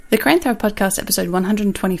The Create and Thrive Podcast, episode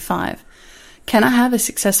 125. Can I have a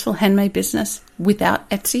successful handmade business without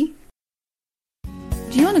Etsy?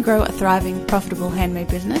 Do you want to grow a thriving, profitable handmade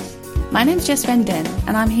business? My name's Jess Van Den,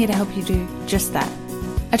 and I'm here to help you do just that.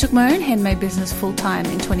 I took my own handmade business full-time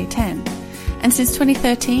in 2010, and since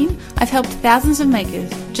 2013, I've helped thousands of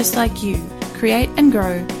makers just like you create and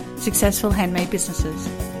grow successful handmade businesses.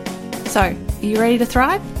 So, are you ready to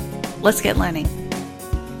thrive? Let's get learning.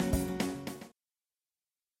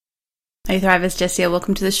 Hey Thrivers, Jess here.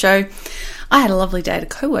 Welcome to the show. I had a lovely day at a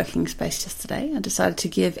co-working space yesterday. I decided to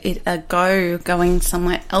give it a go going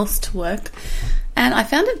somewhere else to work, and I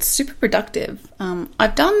found it super productive.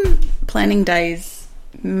 I've done planning days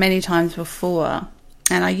many times before,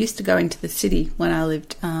 and I used to go into the city when I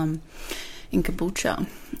lived in Caboolture,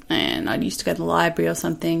 and I used to go to the library or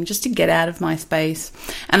something just to get out of my space,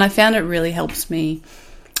 and I found it really helps me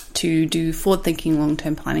to do forward-thinking,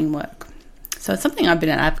 long-term planning work. So it's something I've been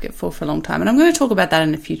an advocate for a long time, and I'm going to talk about that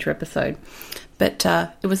in a future episode. But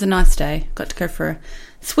it was a nice day. Got to go for a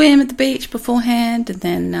swim at the beach beforehand, and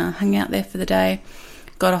then hung out there for the day.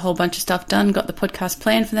 Got a whole bunch of stuff done. Got the podcast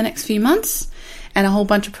planned for the next few months, and a whole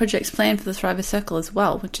bunch of projects planned for the Thriver Circle as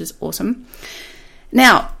well, which is awesome.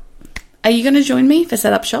 Now, are you going to join me for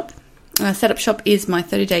Set Up Shop? Set Up Shop is my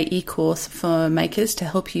 30-day e-course for makers to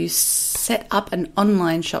help you set up an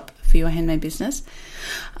online shop for your handmade business.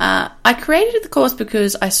 I created the course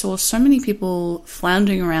because I saw so many people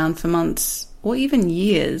floundering around for months or even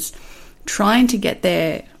years trying to get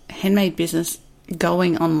their handmade business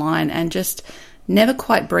going online and just never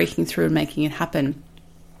quite breaking through and making it happen.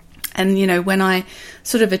 And, you know, when I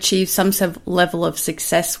sort of achieved some level of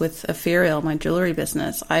success with Ethereal, my jewelry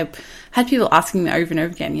business, I had people asking me over and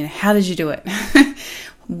over again, you know, how did you do it?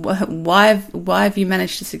 why have you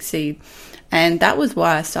managed to succeed? And that was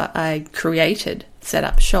why I created Set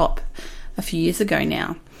Up Shop a few years ago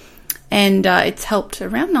now. And it's helped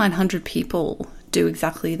around 900 people do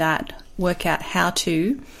exactly that, work out how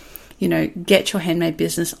to, you know, get your handmade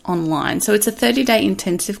business online. So it's a 30-day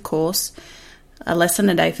intensive course, a lesson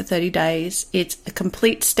a day for 30 days. It's a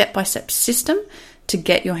complete step-by-step system to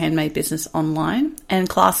get your handmade business online. And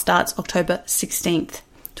class starts October 16th.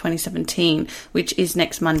 2017, which is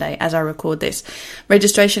next Monday as I record this.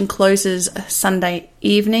 Registration closes Sunday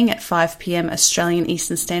evening at 5 p.m. Australian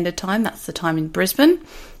Eastern Standard Time. That's the time in Brisbane.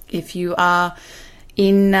 If you are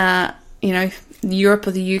in, Europe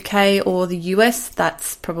or the UK or the US,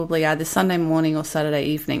 that's probably either Sunday morning or Saturday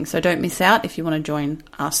evening. So don't miss out if you want to join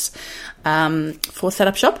us for Set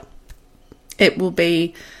Up Shop. It will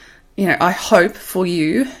be, I hope for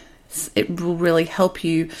you, it will really help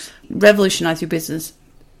you revolutionize your business.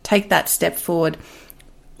 Take that step forward,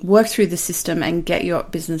 work through the system and get your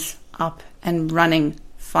business up and running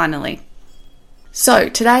finally. So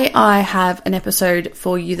today I have an episode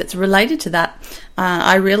for you that's related to that.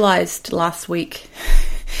 I realized last week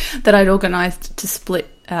that I'd organized to split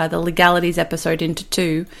the legalities episode into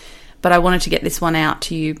two, but I wanted to get this one out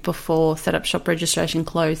to you before Set Up Shop registration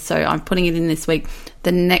closed. So I'm putting it in this week.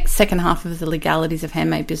 The next second half of the legalities of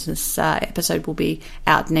handmade business episode will be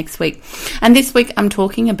out next week. And this week I'm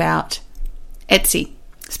talking about Etsy.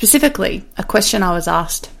 Specifically, a question I was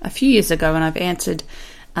asked a few years ago and I've answered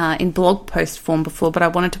in blog post form before, but I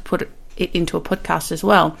wanted to put it into a podcast as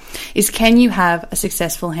well, is can you have a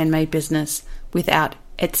successful handmade business without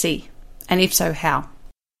Etsy? And if so, how?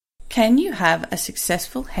 Can you have a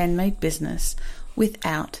successful handmade business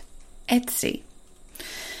without Etsy?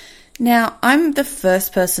 Now, I'm the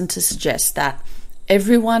first person to suggest that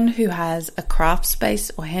everyone who has a craft space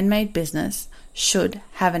or handmade business should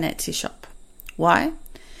have an Etsy shop. Why?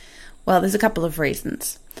 Well, there's a couple of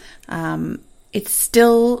reasons. It's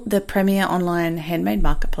still the premier online handmade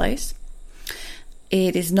marketplace.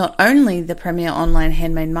 It is not only the premier online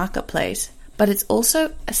handmade marketplace, but it's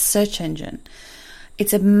also a search engine.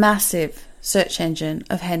 It's a massive search engine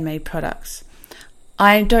of handmade products.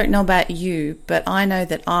 I don't know about you, but I know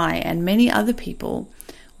that I and many other people,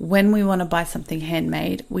 when we want to buy something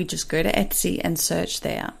handmade, we just go to Etsy and search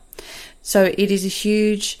there. So it is a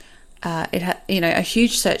huge, a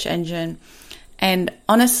huge search engine. And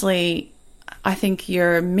honestly, I think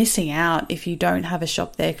you're missing out if you don't have a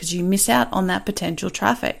shop there because you miss out on that potential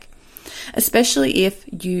traffic, especially if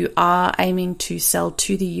you are aiming to sell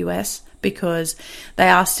to the US, because they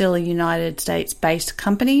are still a United States-based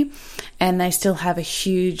company and they still have a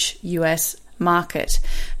huge US market.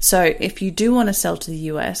 So if you do want to sell to the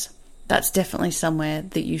US, that's definitely somewhere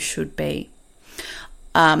that you should be.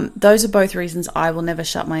 Those are both reasons I will never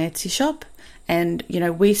shut my Etsy shop. And,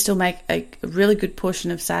 we still make a really good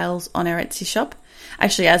portion of sales on our Etsy shop.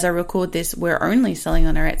 Actually, as I record this, we're only selling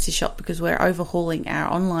on our Etsy shop because we're overhauling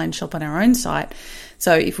our online shop on our own site.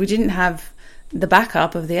 So if we didn't have the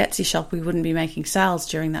backup of the Etsy shop, we wouldn't be making sales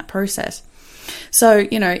during that process. So,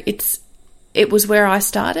 it was where I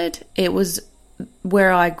started. It was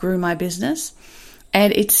where I grew my business.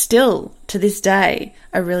 And it's still, to this day,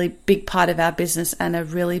 a really big part of our business and a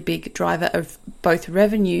really big driver of both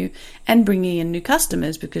revenue and bringing in new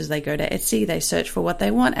customers, because they go to Etsy, they search for what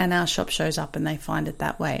they want, and our shop shows up and they find it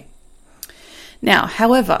that way. Now,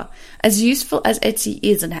 however, as useful as Etsy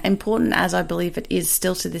is and important as I believe it is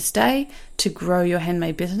still to this day to grow your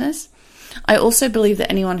handmade business, I also believe that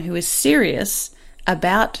anyone who is serious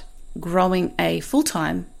about growing a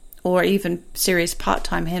full-time or even serious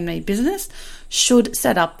part-time handmade business should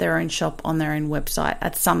set up their own shop on their own website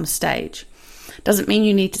at some stage. Doesn't mean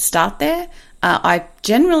you need to start there. I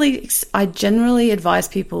generally advise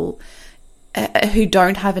people who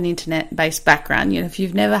don't have an internet-based background. If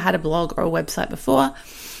you've never had a blog or a website before,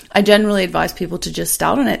 I generally advise people to just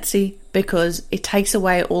start on Etsy, because it takes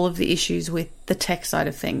away all of the issues with the tech side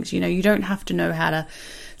of things. You don't have to know how to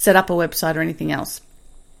set up a website or anything else.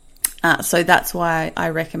 So that's why I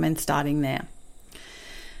recommend starting there.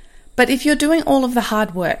 But if you're doing all of the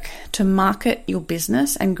hard work to market your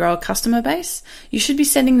business and grow a customer base, you should be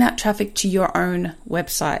sending that traffic to your own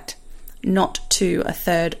website, not to a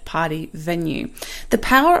third-party venue. The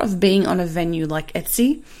power of being on a venue like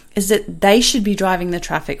Etsy is that they should be driving the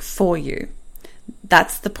traffic for you.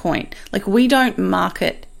 That's the point. We don't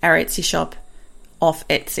market our Etsy shop off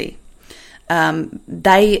Etsy.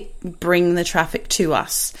 They bring the traffic to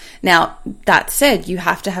us. Now, that said, you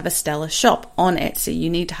have to have a stellar shop on Etsy. You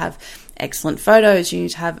need to have excellent photos. You need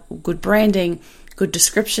to have good branding, good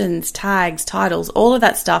descriptions, tags, titles, all of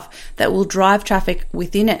that stuff that will drive traffic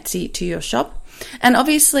within Etsy to your shop. And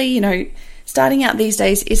obviously, starting out these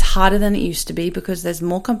days is harder than it used to be because there's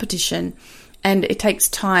more competition and it takes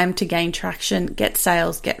time to gain traction, get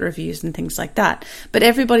sales, get reviews and things like that. But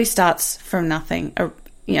everybody starts from nothing,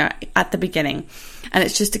 at the beginning, and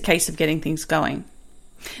it's just a case of getting things going.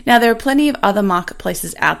 Now, there are plenty of other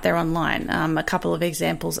marketplaces out there online. A couple of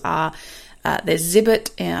examples are there's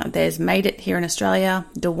Zibbit, there's Made It here in Australia,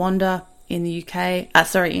 Dewanda in the UK,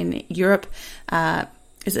 in Europe.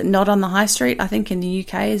 Is it Not on the High Street? I think in the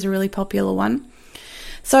UK is a really popular one.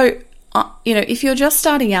 So, if you're just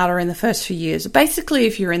starting out or in the first few years, basically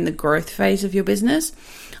if you're in the growth phase of your business,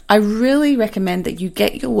 I really recommend that you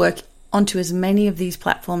get your work onto as many of these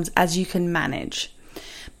platforms as you can manage.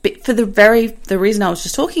 But for the reason I was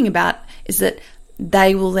just talking about is that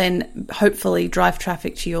they will then hopefully drive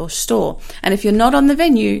traffic to your store. And if you're not on the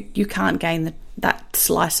venue, you can't gain that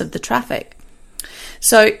slice of the traffic.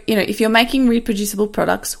 So, if you're making reproducible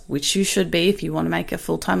products, which you should be if you want to make a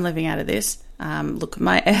full-time living out of this,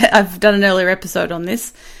 I've done an earlier episode on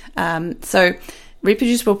this. So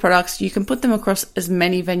reproducible products, you can put them across as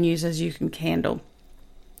many venues as you can handle.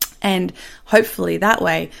 And hopefully that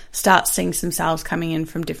way start seeing some sales coming in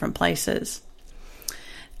from different places.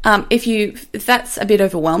 If that's a bit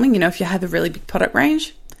overwhelming, if you have a really big product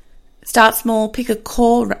range, start small, pick a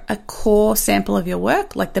core sample of your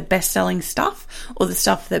work, like the best-selling stuff or the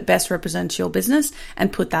stuff that best represents your business,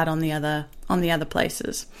 and put that on the other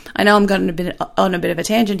places. I know I'm going on a bit of a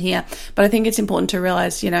tangent here, but I think it's important to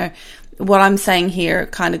realize, what I'm saying here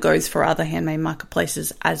kind of goes for other handmade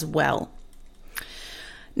marketplaces as well.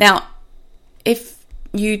 Now, if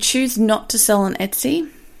you choose not to sell on Etsy,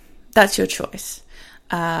 that's your choice.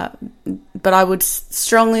 But I would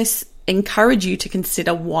strongly encourage you to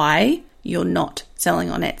consider why you're not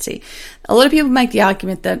selling on Etsy. A lot of people make the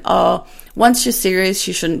argument that, once you're serious,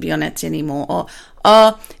 you shouldn't be on Etsy anymore.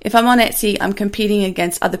 Or, if I'm on Etsy, I'm competing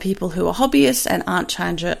against other people who are hobbyists and aren't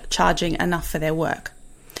charging enough for their work.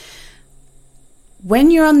 When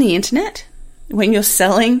you're on the internet, when you're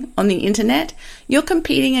selling on the internet, you're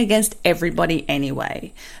competing against everybody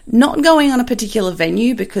anyway. Not going on a particular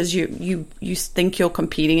venue because you think you're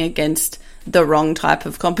competing against the wrong type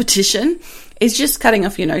of competition is just cutting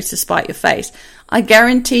off your nose to spite your face. I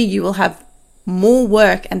guarantee you will have more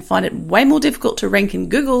work and find it way more difficult to rank in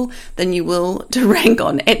Google than you will to rank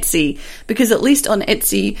on Etsy, because at least on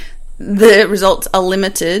Etsy, the results are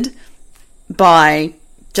limited by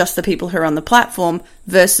just the people who are on the platform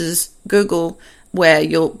versus Google, where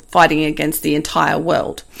you're fighting against the entire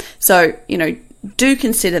world. So, do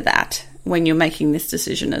consider that when you're making this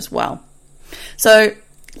decision as well. So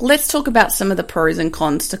let's talk about some of the pros and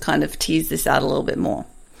cons to kind of tease this out a little bit more.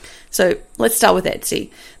 So let's start with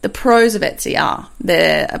Etsy. The pros of Etsy are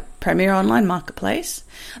they're a premier online marketplace.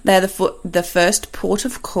 They're the first port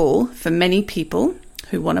of call for many people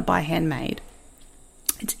who want to buy handmade.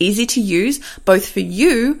 It's easy to use both for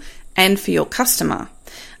you and for your customer.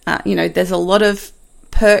 There's a lot of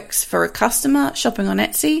perks for a customer shopping on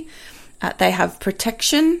Etsy. They have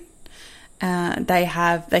protection.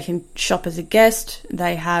 They can shop as a guest.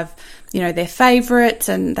 They have, their favorites,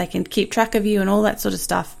 and they can keep track of you and all that sort of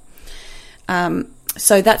stuff.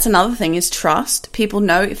 So that's another thing, is trust. People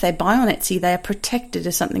know if they buy on Etsy, they are protected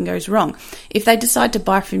if something goes wrong. If they decide to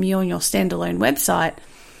buy from you on your standalone website,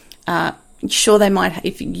 sure, they might,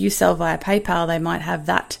 if you sell via PayPal, they might have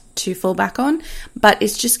that to fall back on, but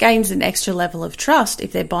it just gains an extra level of trust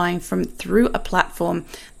if they're buying through a platform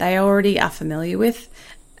they already are familiar with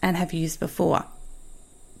and have used before.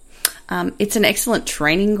 It's an excellent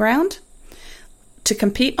training ground. To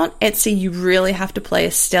compete on Etsy, you really have to play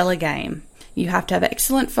a stellar game. You have to have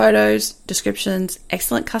excellent photos, descriptions,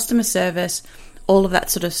 excellent customer service, all of that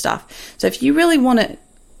sort of stuff. So if you really want to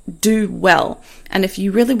do well, and if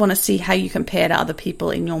you really want to see how you compare to other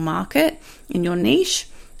people in your market, in your niche,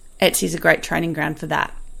 Etsy is a great training ground for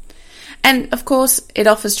that. And of course, it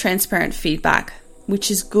offers transparent feedback,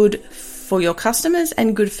 which is good for your customers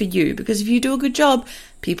and good for you, because if you do a good job,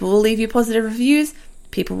 people will leave you positive reviews,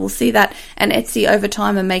 people will see that, and Etsy over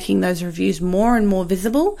time are making those reviews more and more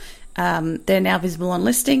visible. They're now visible on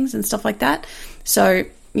listings and stuff like that. So,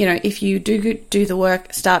 if you do the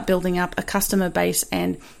work, start building up a customer base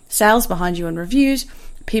and sales behind you and reviews,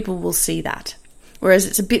 people will see that. Whereas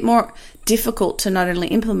it's a bit more difficult to not only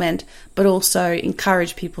implement, but also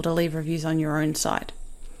encourage people to leave reviews on your own site.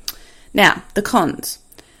 Now, the cons.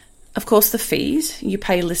 Of course, the fees. You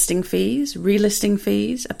pay listing fees, relisting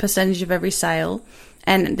fees, a percentage of every sale,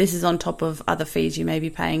 and this is on top of other fees you may be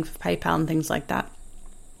paying for PayPal and things like that.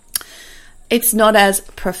 It's not as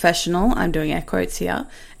professional. I'm doing air quotes here.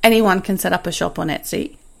 Anyone can set up a shop on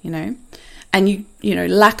Etsy, and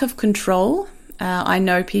lack of control. I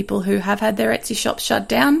know people who have had their Etsy shops shut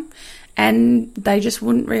down and they just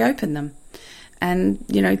wouldn't reopen them. And,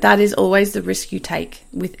 that is always the risk you take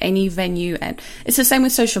with any venue. And it's the same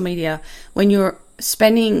with social media. When you're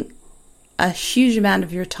spending a huge amount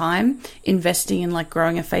of your time investing in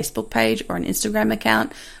growing a Facebook page or an Instagram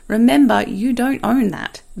account, remember, you don't own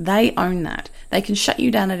that. They own that. They can shut you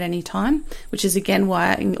down at any time, which is again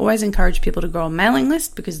why I always encourage people to grow a mailing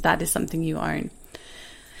list, because that is something you own.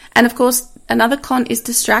 And of course, another con is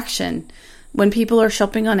distraction. When people are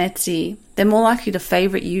shopping on Etsy, they're more likely to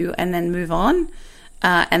favorite you and then move on,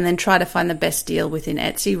 and then try to find the best deal within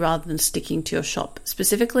Etsy rather than sticking to your shop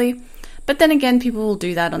specifically. But then again, people will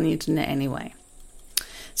do that on the internet anyway.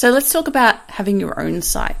 So let's talk about having your own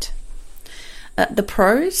site. The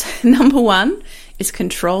pros, number one, is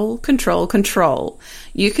control, control, control.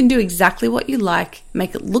 You can do exactly what you like,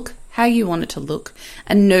 make it look how you want it to look,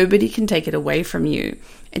 and nobody can take it away from you.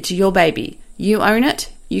 It's your baby. You own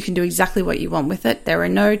it. You can do exactly what you want with it. There are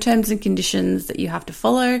no terms and conditions that you have to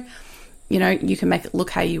follow. You can make it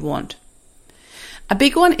look how you want. A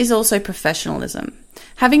big one is also professionalism.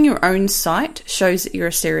 Having your own site shows that you're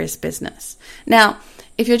a serious business. Now,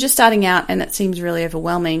 if you're just starting out and it seems really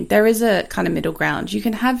overwhelming, there is a kind of middle ground. You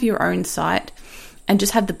can have your own site and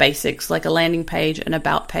just have the basics, like a landing page, an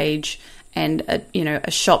about page, and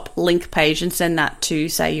a shop link page, and send that to,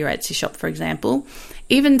 say, your Etsy shop, for example.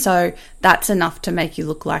 Even so, that's enough to make you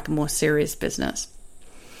look like a more serious business.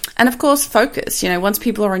 And of course, focus. Once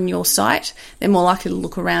people are on your site, they're more likely to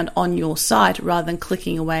look around on your site rather than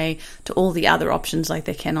clicking away to all the other options like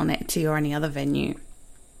they can on Etsy or any other venue.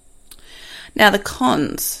 Now, the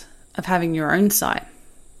cons of having your own site.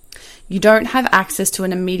 You don't have access to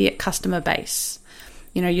an immediate customer base.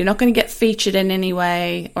 You're not going to get featured in any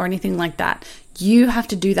way or anything like that. You have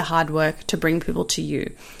to do the hard work to bring people to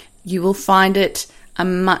you. You will find it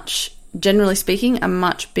generally speaking, a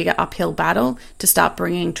much bigger uphill battle to start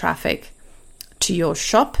bringing traffic to your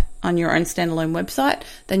shop on your own standalone website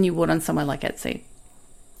than you would on somewhere like Etsy.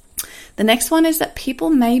 The next one is that people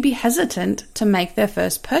may be hesitant to make their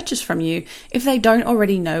first purchase from you if they don't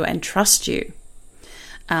already know and trust you.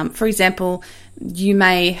 For example, you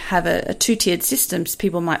may have a two-tiered system.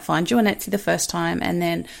 People might find you on Etsy the first time, and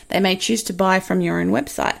then they may choose to buy from your own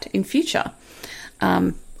website in future.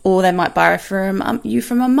 Or they might buy from you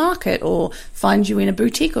from a market or find you in a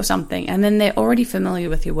boutique or something, and then they're already familiar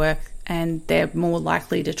with your work and they're more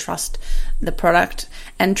likely to trust the product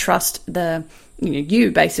and trust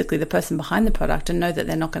you, basically the person behind the product, and know that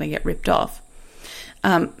they're not going to get ripped off.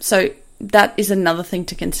 So that is another thing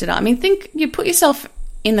to consider. You put yourself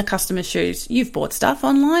in the customer's shoes. You've bought stuff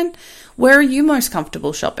online. Where are you most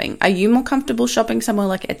comfortable shopping? Are you more comfortable shopping somewhere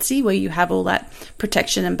like Etsy where you have all that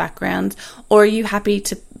protection and background? Or are you happy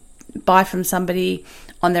to buy from somebody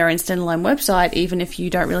on their own standalone website, even if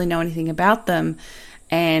you don't really know anything about them,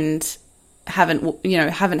 and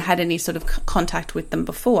haven't had any sort of contact with them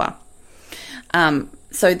before.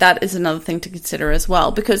 So that is another thing to consider as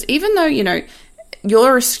well, because even though,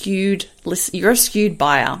 you're a skewed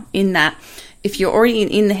buyer in that if you're already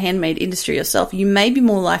in the handmade industry yourself, you may be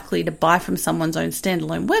more likely to buy from someone's own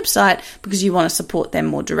standalone website because you want to support them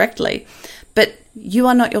more directly. But you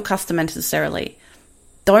are not your customer necessarily.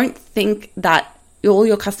 Don't think that all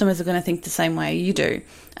your customers are going to think the same way you do.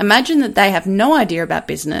 Imagine that they have no idea about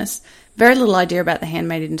business, very little idea about the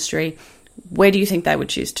handmade industry. Where do you think they would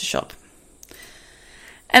choose to shop?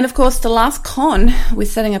 And of course, the last con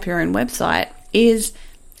with setting up your own website is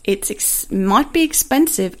it might be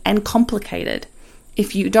expensive and complicated.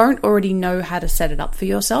 If you don't already know how to set it up for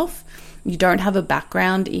yourself, you don't have a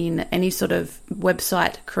background in any sort of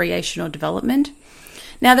website creation or development.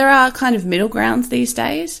 Now, there are kind of middle grounds these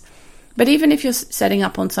days, but even if you're setting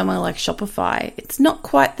up on somewhere like Shopify, it's not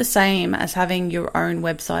quite the same as having your own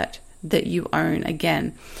website that you own,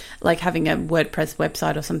 again, like having a WordPress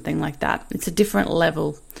website or something like that. It's a different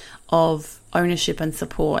level of ownership and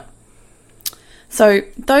support. So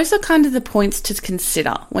those are kind of the points to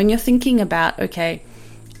consider when you're thinking about, okay,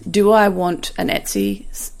 do I want an Etsy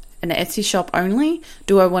shop only?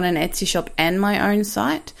 Do I want an Etsy shop and my own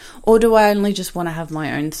site? Or do I only just want to have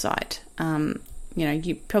my own site?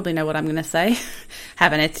 You probably know what I'm going to say.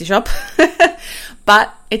 Have an Etsy shop.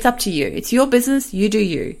 But it's up to you. It's your business. You do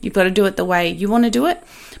you. You've got to do it the way you want to do it.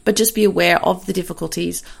 But just be aware of the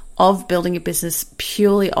difficulties of building a business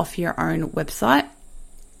purely off your own website.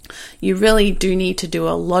 You really do need to do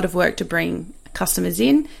a lot of work to bring customers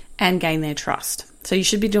in and gain their trust. So you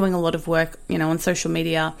should be doing a lot of work, on social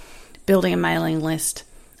media, building a mailing list,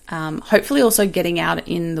 hopefully also getting out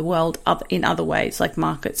in the world in other ways like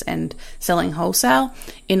markets and selling wholesale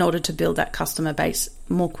in order to build that customer base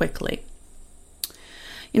more quickly.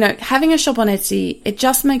 Having a shop on Etsy, it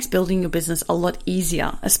just makes building your business a lot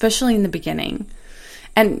easier, especially in the beginning.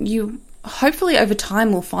 And you hopefully over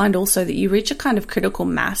time will find also that you reach a kind of critical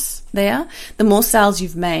mass there. The more sales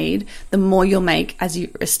you've made, the more you'll make as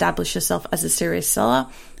you establish yourself as a serious seller.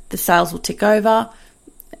 The sales will tick over,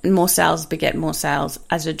 and more sales beget more sales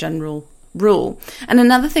as a general rule. And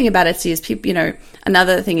another thing about Etsy is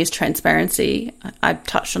another thing is transparency. I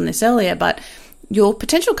touched on this earlier, but your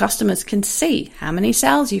potential customers can see how many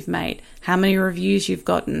sales you've made, how many reviews you've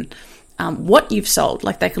gotten, what you've sold.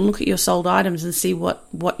 Like they can look at your sold items and see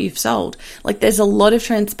what you've sold. Like there's a lot of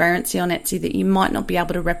transparency on Etsy that you might not be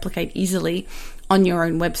able to replicate easily on your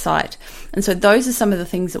own website. And so those are some of the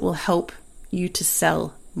things that will help you to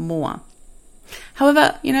sell more.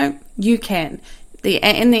 However, you can. At the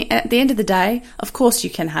end of the day, of course you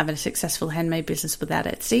can have a successful handmade business without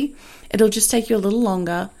Etsy. It'll just take you a little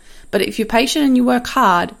longer. But if you're patient and you work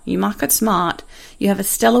hard, you market smart, you have a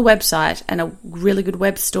stellar website and a really good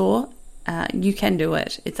web store, you can do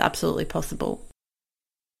it. It's absolutely possible.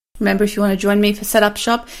 Remember, if you want to join me for Setup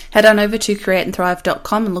Shop, head on over to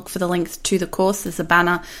createandthrive.com and look for the links to the course. There's a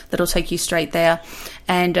banner that'll take you straight there,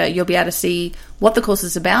 and you'll be able to see what the course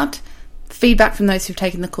is about, feedback from those who've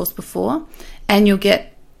taken the course before, and you'll get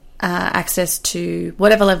access to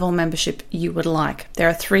whatever level of membership you would like. There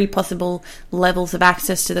are 3 possible levels of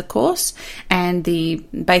access to the course, and the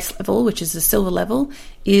base level, which is the silver level,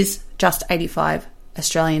 is just $85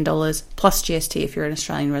 Australian dollars plus GST if you're an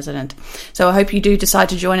Australian resident. So I hope you do decide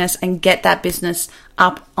to join us and get that business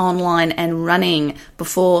up online and running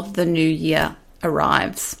before the new year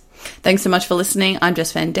arrives. Thanks so much for listening. I'm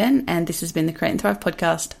Jess Van Den, and this has been the Create and Thrive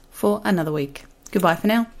podcast for another week. Goodbye for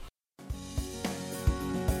now.